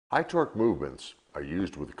High torque movements are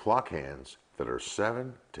used with clock hands that are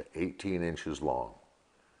 7 to 18 inches long.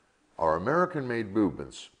 Our American-made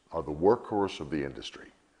movements are the workhorse of the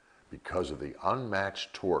industry because of the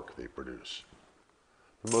unmatched torque they produce.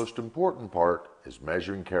 The most important part is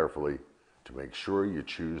measuring carefully to make sure you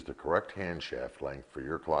choose the correct hand shaft length for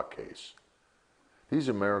your clock case. These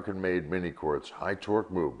American-made mini-quartz high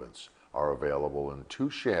torque movements are available in 2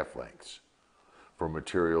 shaft lengths for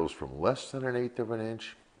materials from less than 1/8 of an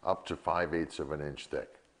inch up to 5/8 of an inch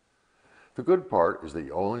thick. The good part is that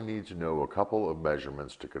you only need to know a couple of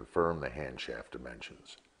measurements to confirm the hand shaft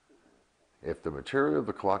dimensions. If the material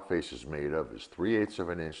the clock face is made of is 3/8 of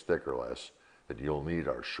an inch thick or less, then you'll need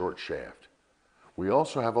our short shaft. We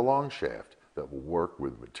also have a long shaft that will work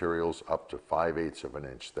with materials up to 5/8 of an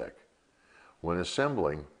inch thick. When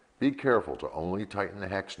assembling, be careful to only tighten the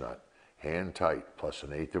hex nut hand tight plus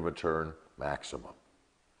 1/8 of a turn maximum.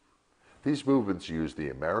 These movements use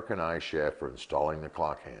the American eye shaft for installing the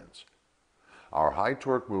clock hands. Our high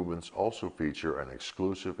torque movements also feature an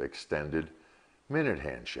exclusive extended minute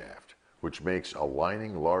hand shaft, which makes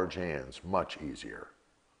aligning large hands much easier.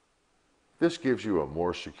 This gives you a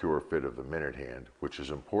more secure fit of the minute hand, which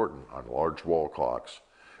is important on large wall clocks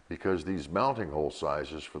because these mounting hole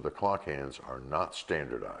sizes for the clock hands are not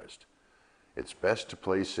standardized. It's best to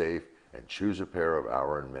play safe and choose a pair of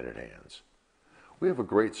hour and minute hands. We have a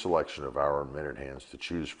great selection of hour and minute hands to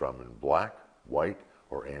choose from in black, white,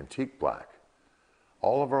 or antique black.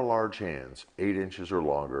 All of our large hands, 8 inches or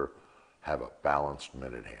longer, have a balanced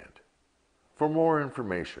minute hand. For more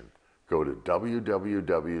information, go to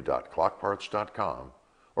www.clockparts.com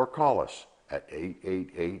or call us at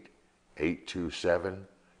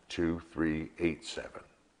 888-827-2387.